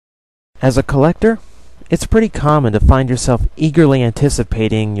As a collector, it's pretty common to find yourself eagerly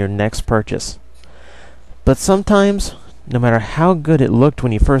anticipating your next purchase. But sometimes, no matter how good it looked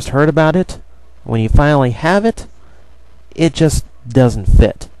when you first heard about it, when you finally have it, it just doesn't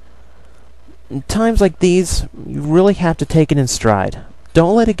fit. In times like these, you really have to take it in stride.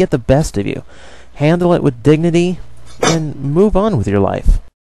 Don't let it get the best of you. Handle it with dignity, and move on with your life.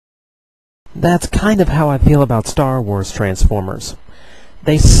 That's kind of how I feel about Star Wars Transformers.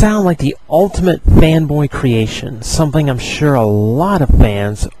 They sound like the ultimate fanboy creation, something I'm sure a lot of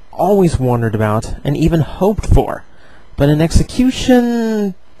fans always wondered about and even hoped for. But in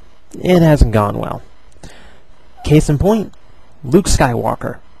execution, it hasn't gone well. Case in point, Luke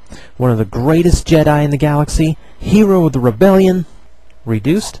Skywalker, one of the greatest Jedi in the galaxy, hero of the rebellion,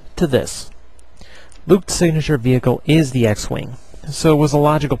 reduced to this. Luke's signature vehicle is the X-Wing, so it was a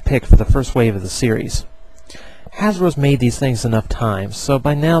logical pick for the first wave of the series. Hasbro's made these things enough times, so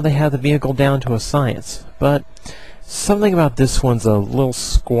by now they have the vehicle down to a science, but something about this one's a little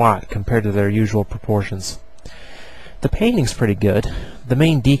squat compared to their usual proportions. The painting's pretty good. The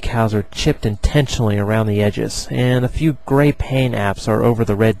main decals are chipped intentionally around the edges, and a few gray paint apps are over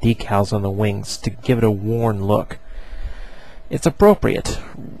the red decals on the wings to give it a worn look. It's appropriate.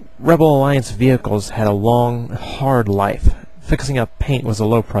 Rebel Alliance vehicles had a long, hard life. Fixing up paint was a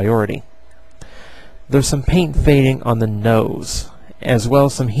low priority. There's some paint fading on the nose, as well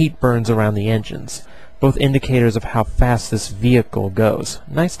as some heat burns around the engines, both indicators of how fast this vehicle goes.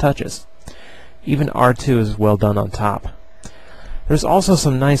 Nice touches. Even R2 is well done on top. There's also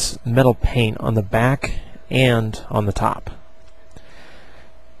some nice metal paint on the back and on the top.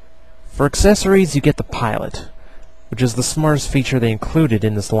 For accessories, you get the pilot, which is the smartest feature they included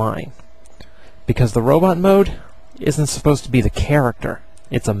in this line. Because the robot mode isn't supposed to be the character,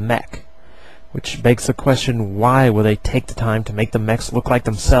 it's a mech. Which begs the question, why will they take the time to make the mechs look like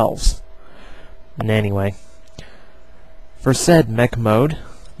themselves? And anyway, for said mech mode,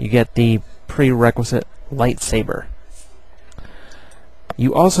 you get the prerequisite lightsaber.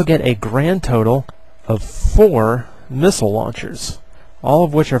 You also get a grand total of 4 missile launchers, all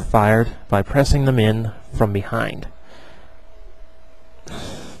of which are fired by pressing them in from behind.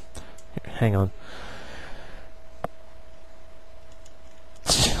 Hang on.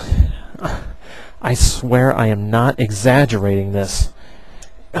 I swear I am not exaggerating this.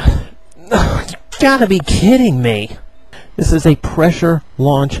 You gotta be kidding me! This is a pressure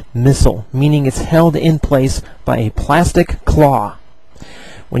launch missile, meaning it's held in place by a plastic claw.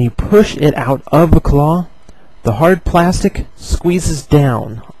 When you push it out of the claw, the hard plastic squeezes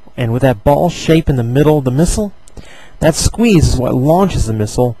down, and with that ball shape in the middle of the missile, that squeeze is what launches the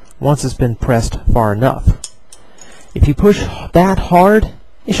missile once it's been pressed far enough. If you push that hard,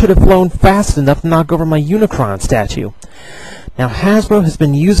 it should have flown fast enough to knock over my Unicron statue. Now Hasbro has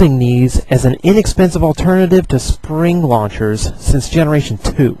been using these as an inexpensive alternative to spring launchers since Generation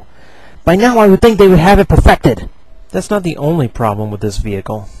 2. By now I would think they would have it perfected. That's not the only problem with this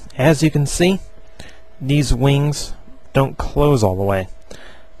vehicle. As you can see, these wings don't close all the way.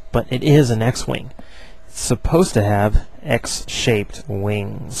 But it is an X-Wing. It's supposed to have X-shaped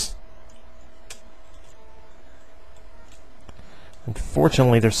wings.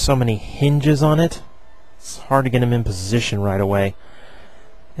 Unfortunately, there's so many hinges on it, it's hard to get them in position right away.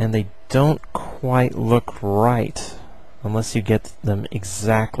 And they don't quite look right unless you get them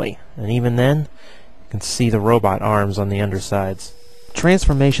exactly. And even then, you can see the robot arms on the undersides.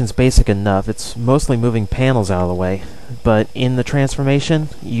 Transformation's basic enough. It's mostly moving panels out of the way. But in the transformation,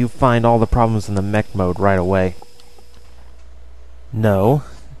 you find all the problems in the mech mode right away. No,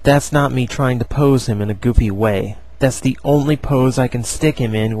 that's not me trying to pose him in a goofy way. That's the only pose I can stick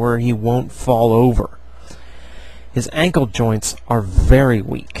him in where he won't fall over. His ankle joints are very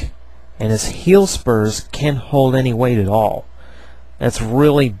weak, and his heel spurs can't hold any weight at all. That's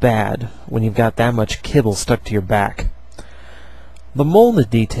really bad when you've got that much kibble stuck to your back. The molded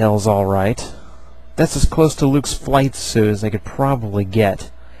detail's alright. That's as close to Luke's flight suit as I could probably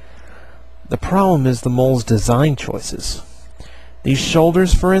get. The problem is the mold's design choices. These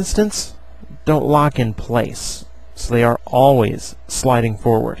shoulders, for instance, don't lock in place, so they are always sliding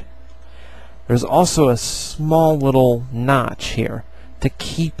forward. There's also a small little notch here to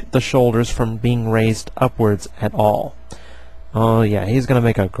keep the shoulders from being raised upwards at all. Oh yeah, he's gonna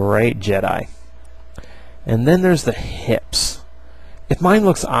make a great Jedi. And then there's the hips. If mine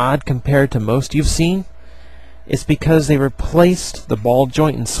looks odd compared to most you've seen, it's because they replaced the ball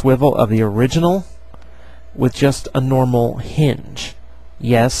joint and swivel of the original with just a normal hinge.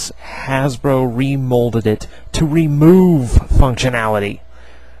 Yes, Hasbro remolded it to remove functionality.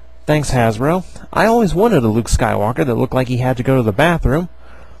 Thanks, Hasbro. I always wanted a Luke Skywalker that looked like he had to go to the bathroom.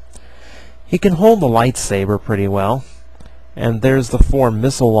 He can hold the lightsaber pretty well, and there's the 4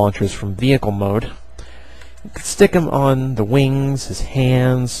 missile launchers from vehicle mode. You can stick him on the wings, his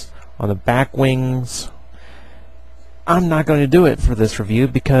hands, on the back wings. I'm not going to do it for this review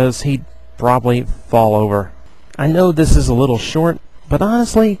because he'd probably fall over. I know this is a little short, but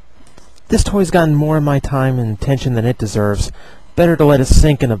honestly, this toy's gotten more of my time and attention than it deserves. Better to let it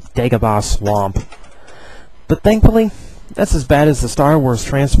sink in a Dagobah swamp. But thankfully, that's as bad as the Star Wars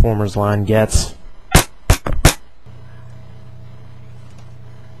Transformers line gets.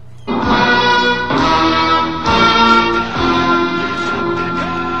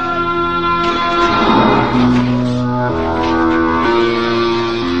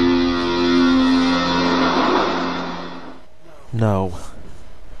 No.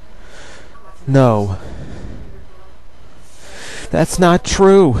 No. That's not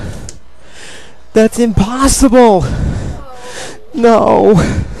true. That's impossible. No.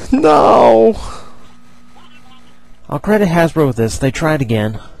 No. I'll credit Hasbro with this. They tried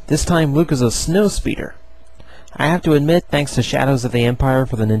again. This time Luke is a Snowspeeder. I have to admit, thanks to Shadows of the Empire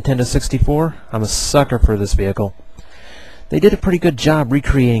for the Nintendo 64, I'm a sucker for this vehicle. They did a pretty good job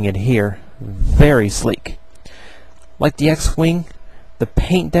recreating it here. Very sleek. Like the X-Wing, the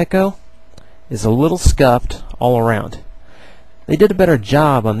paint deco is a little scuffed all around. They did a better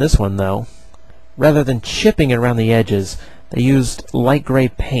job on this one though. Rather than chipping it around the edges, they used light gray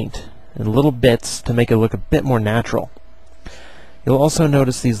paint in little bits to make it look a bit more natural. You'll also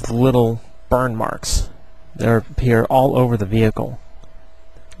notice these little burn marks. They appear all over the vehicle.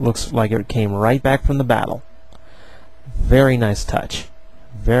 Looks like it came right back from the battle. Very nice touch.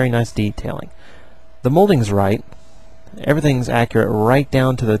 Very nice detailing. The molding's right. Everything's accurate right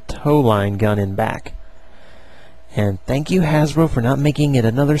down to the tow line gun in back. And thank you Hasbro for not making it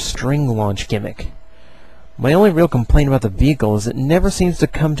another string launch gimmick. My only real complaint about the vehicle is it never seems to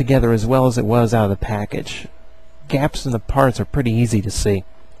come together as well as it was out of the package. Gaps in the parts are pretty easy to see.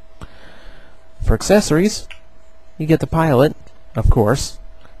 For accessories, you get the pilot, of course,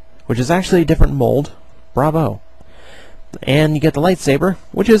 which is actually a different mold. Bravo. And you get the lightsaber,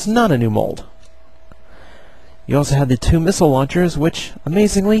 which is not a new mold. You also have the 2 missile launchers, which,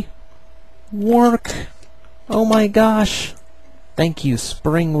 amazingly, work. Oh my gosh. Thank you,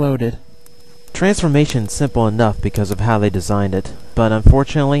 spring-loaded. Transformation's simple enough because of how they designed it, but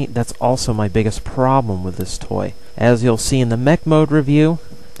unfortunately, that's also my biggest problem with this toy. As you'll see in the mech mode review,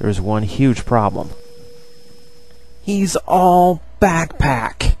 there's one huge problem. He's all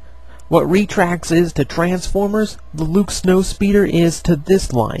backpack. What Retrax is to Transformers, the Luke Snowspeeder is to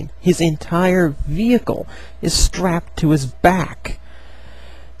this line. His entire vehicle is strapped to his back.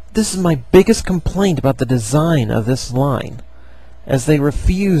 This is my biggest complaint about the design of this line, as they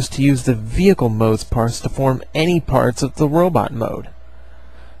refuse to use the vehicle mode's parts to form any parts of the robot mode.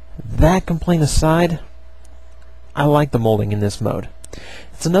 That complaint aside, I like the molding in this mode.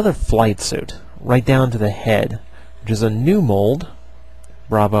 It's another flight suit, right down to the head, which is a new mold.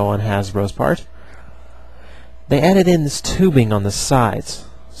 Bravo on Hasbro's part. They added in this tubing on the sides,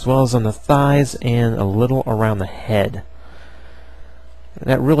 as well as on the thighs and a little around the head.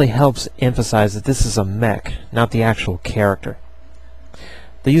 That really helps emphasize that this is a mech, not the actual character.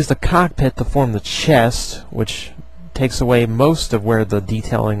 They used the cockpit to form the chest, which takes away most of where the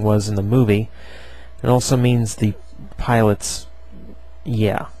detailing was in the movie. It also means the pilot's...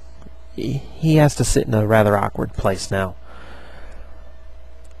 yeah. He has to sit in a rather awkward place now.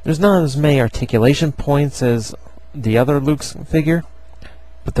 There's not as many articulation points as the other Luke's figure,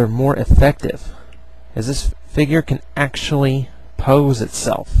 but they're more effective, as this figure can actually pose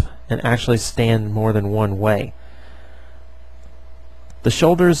itself and actually stand more than one way. The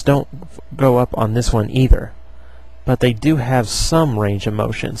shoulders don't go up on this one either, but they do have some range of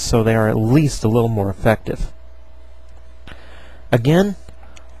motion, so they are at least a little more effective. Again,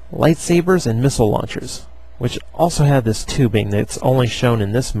 lightsabers and missile launchers, which also have this tubing that's only shown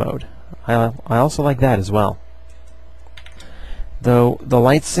in this mode. I also like that as well. Though the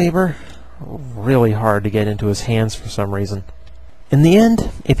lightsaber, really hard to get into his hands for some reason. In the end,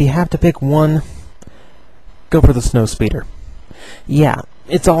 if you have to pick one, go for the Snowspeeder. Yeah,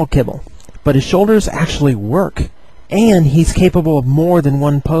 it's all kibble, but his shoulders actually work, and he's capable of more than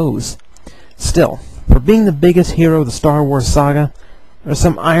one pose. Still, for being the biggest hero of the Star Wars saga, there's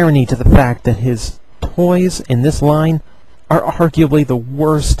some irony to the fact that his toys in this line are arguably the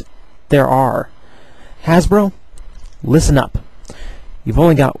worst there are. Hasbro, listen up. You've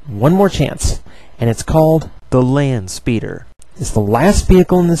only got one more chance, and it's called the Land Speeder. It's the last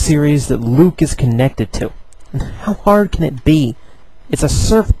vehicle in the series that Luke is connected to. And how hard can it be? It's a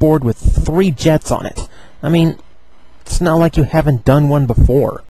surfboard with 3 jets on it. I mean, it's not like you haven't done one before.